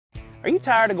Are you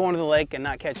tired of going to the lake and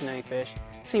not catching any fish?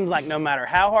 Seems like no matter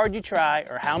how hard you try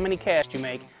or how many casts you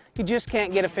make, you just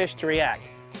can't get a fish to react.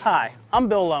 Hi, I'm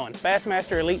Bill Lowen,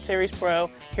 Bassmaster Elite Series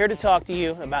Pro, here to talk to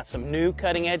you about some new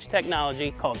cutting-edge technology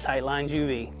called Tightlines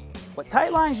UV. What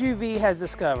Tightlines UV has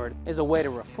discovered is a way to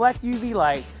reflect UV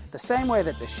light the same way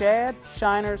that the shad,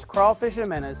 shiners, crawfish, and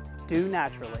minnows do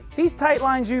naturally. These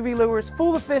Tightlines UV lures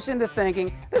fool the fish into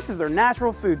thinking this is their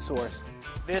natural food source.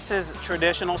 This is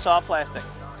traditional soft plastic.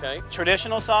 Okay.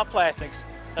 Traditional soft plastics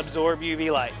absorb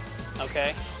UV light,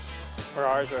 okay? Where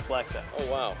ours reflects it.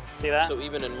 Oh wow. See that? So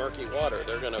even in murky water,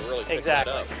 they're gonna really pick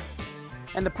Exactly. that up.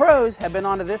 And the pros have been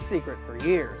onto this secret for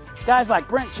years. Guys like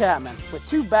Brent Chapman with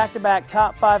 2 back-to-back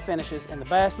top 5 finishes in the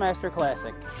Bassmaster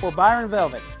Classic, or Byron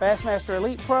Velvick, Bassmaster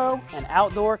Elite Pro and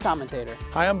Outdoor Commentator.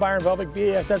 Hi, I'm Byron Velvick,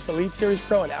 BASS Elite Series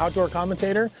Pro and Outdoor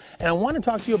Commentator, and I want to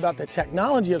talk to you about the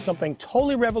technology of something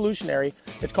totally revolutionary.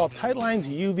 It's called Tightlines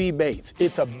UV baits.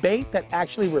 It's a bait that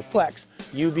actually reflects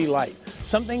UV light,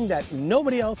 something that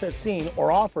nobody else has seen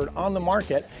or offered on the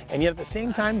market, and yet at the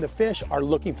same time the fish are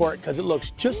looking for it because it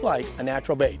looks just like a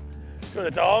natural bait. That's what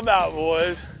it's all about,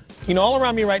 boys. You know, all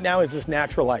around me right now is this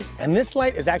natural light, and this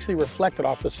light is actually reflected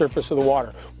off the surface of the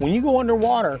water. When you go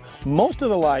underwater, most of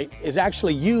the light is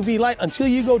actually UV light until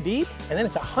you go deep, and then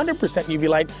it's 100% UV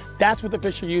light. That's what the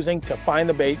fish are using to find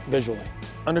the bait visually.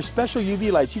 Under special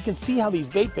UV lights, you can see how these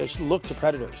bait fish look to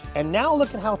predators. And now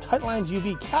look at how Tightlines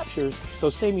UV captures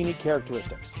those same unique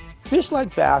characteristics. Fish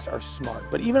like bass are smart,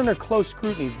 but even under close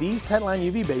scrutiny, these Tightline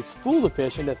UV baits fool the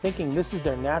fish into thinking this is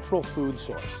their natural food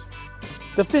source.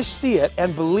 The fish see it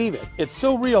and believe it. It's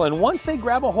so real, and once they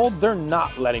grab a hold, they're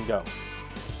not letting go.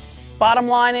 Bottom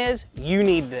line is, you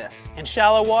need this. In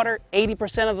shallow water,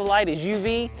 80% of the light is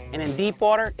UV, and in deep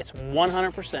water, it's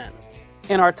 100%.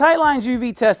 In our Tightlines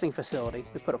UV testing facility,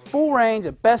 we put a full range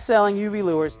of best-selling UV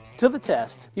lures to the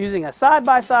test. Using a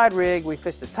side-by-side rig, we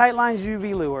fished the Tightlines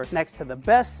UV lure next to the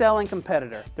best-selling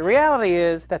competitor. The reality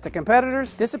is that the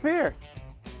competitors disappear.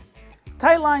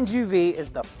 Tightlines UV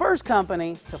is the first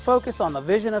company to focus on the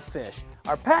vision of fish.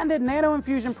 Our patented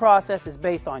nano-infusion process is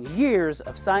based on years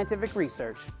of scientific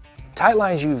research.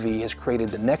 Tightlines UV has created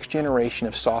the next generation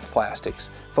of soft plastics,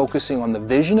 focusing on the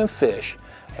vision of fish,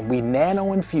 and we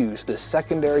nano-infuse this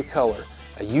secondary color,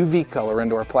 a UV color,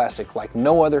 into our plastic like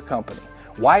no other company.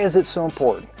 Why is it so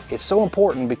important? It's so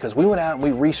important because we went out and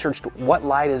we researched what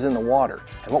light is in the water.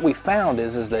 And what we found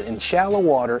is that in shallow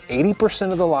water,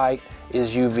 80% of the light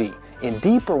is UV. In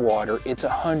deeper water, it's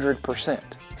 100%.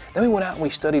 Then we went out and we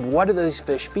studied what do these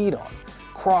fish feed on.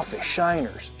 Crawfish,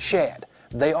 shiners, shad.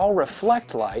 They all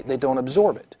reflect light, they don't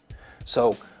absorb it.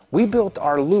 So we built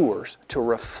our lures to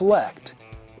reflect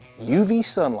UV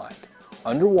sunlight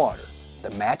underwater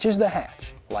that matches the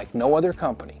hatch like no other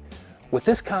company. With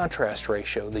this contrast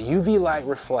ratio, the UV light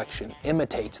reflection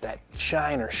imitates that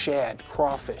shiner, shad,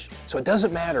 crawfish. So it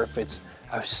doesn't matter if it's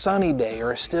a sunny day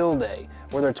or a still day,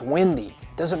 whether it's windy,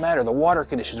 it doesn't matter the water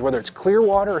conditions, whether it's clear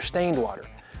water or stained water.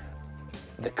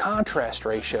 The contrast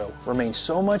ratio remains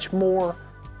so much more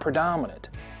predominant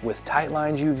with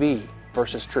Tightlines UV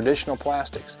versus traditional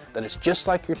plastics that it's just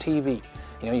like your TV.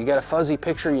 You know, you got a fuzzy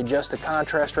picture, you adjust the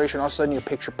contrast ratio, and all of a sudden your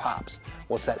picture pops.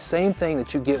 Well, it's that same thing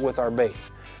that you get with our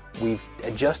baits. We've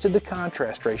adjusted the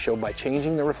contrast ratio by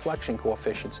changing the reflection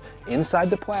coefficients inside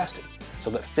the plastic so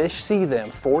that fish see them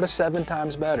 4 to 7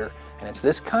 times better. And it's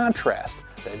this contrast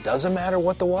that it doesn't matter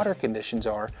what the water conditions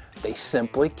are, they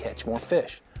simply catch more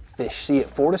fish. Fish see it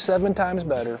 4 to 7 times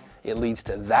better. It leads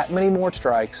to that many more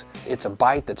strikes. It's a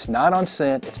bite that's not on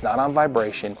scent, it's not on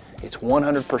vibration, it's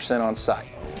 100% on sight.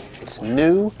 It's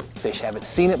new, fish haven't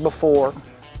seen it before,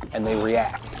 and they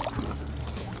react.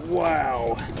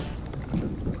 Wow.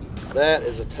 That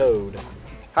is a toad.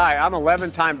 Hi, I'm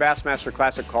 11-time Bassmaster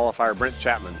Classic qualifier Brent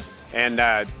Chapman.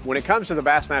 And when it comes to the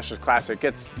Bassmasters Classic,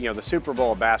 it's the Super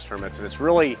Bowl of bass tournaments, and it's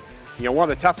really one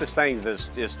of the toughest things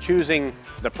is choosing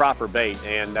the proper bait.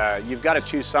 And you've got to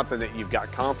choose something that you've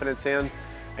got confidence in.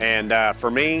 And for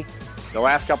me, the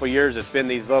last couple of years, it's been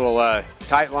these little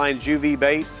Tightlines UV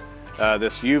baits.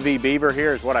 This UV beaver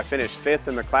here is what I finished 5th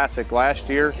in the Classic last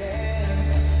year. Chapman,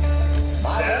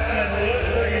 it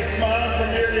looks like he's smiling from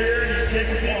ear to ear and he's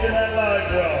kicking feet in that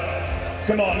live well.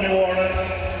 Come on, New Orleans.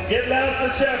 Get loud for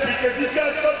Chap because he's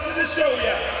got something to show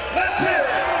you. Let's hear it.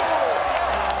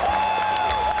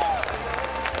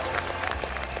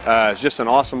 It's just an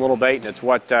awesome little bait, and it's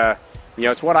what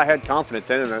it's what I had confidence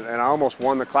in, and I almost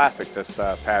won the Classic this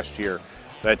past year.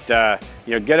 But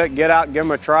get out and give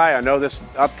them a try. I know this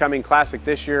upcoming Classic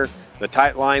this year, the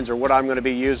Tightlines are what I'm going to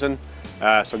be using.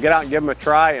 So get out and give them a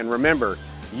try, and remember,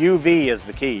 UV is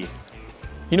the key.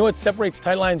 You know what separates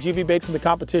Tightlines UV bait from the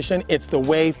competition? It's the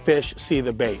way fish see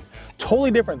the bait.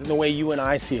 Totally different than the way you and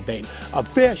I see a bait. A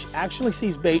fish actually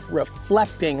sees bait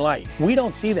reflecting light. We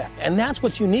don't see that, and that's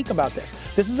what's unique about this.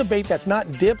 This is a bait that's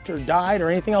not dipped or dyed or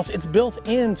anything else. It's built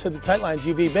into the Tightlines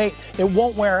UV bait. It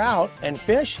won't wear out, and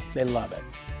fish, they love it.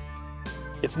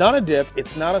 It's not a dip,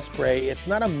 it's not a spray, it's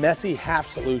not a messy half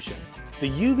solution. The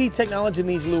UV technology in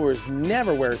these lures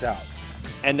never wears out.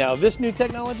 And now this new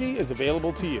technology is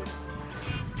available to you.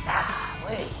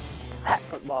 Golly, that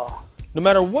football. No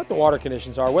matter what the water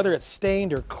conditions are, whether it's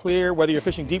stained or clear, whether you're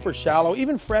fishing deep or shallow,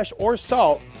 even fresh or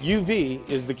salt, UV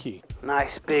is the key.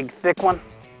 Nice, big, thick one.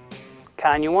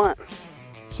 Kind you want.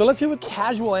 So let's hear what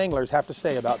casual anglers have to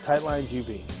say about Tightlines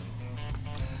UV.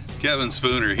 Kevin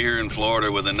Spooner here in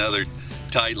Florida with another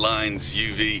Tightlines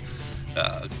UV.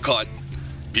 Caught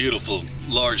beautiful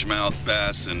largemouth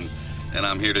bass, and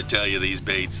I'm here to tell you these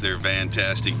baits, they're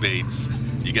fantastic baits.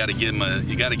 You got to give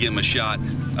them a shot.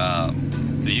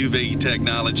 The UV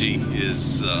technology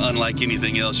is unlike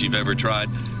anything else you've ever tried.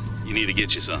 You need to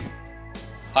get you some.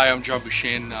 Hi, I'm John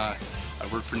Bouchane. I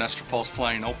work for Nestor Falls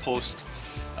Flying Outpost.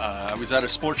 I was at a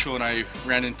sports show and I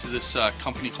ran into this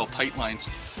company called Tightlines,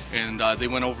 and they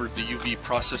went over the UV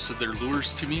process of their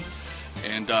lures to me.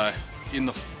 And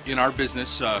in our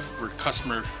business, we're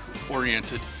customer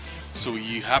oriented, so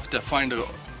you have to find a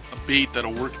bait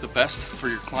that'll work the best for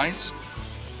your clients.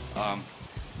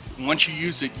 Once you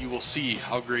use it, you will see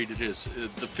how great it is.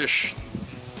 The fish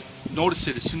notice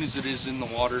it as soon as it is in the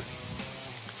water,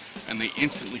 and they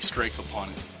instantly strike upon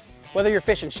it. Whether you're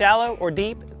fishing shallow or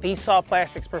deep, these soft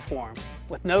plastics perform.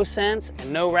 With no scents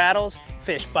and no rattles,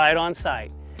 fish bite on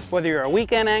sight. Whether you're a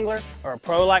weekend angler or a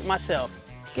pro like myself,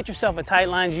 get yourself a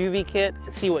Tightlines UV kit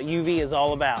and see what UV is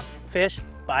all about. Fish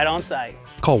bite on sight.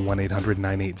 Call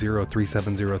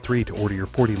 1-800-980-3703 to order your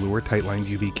 40 lure Tightlines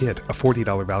UV kit, a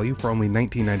 $40 value for only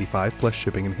 $19.95 plus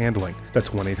shipping and handling. That's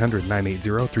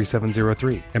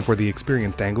 1-800-980-3703. And for the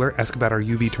experienced angler, ask about our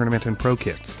UV tournament and pro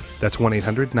kits. That's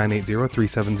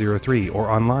 1-800-980-3703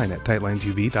 or online at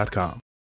tightlinesuv.com.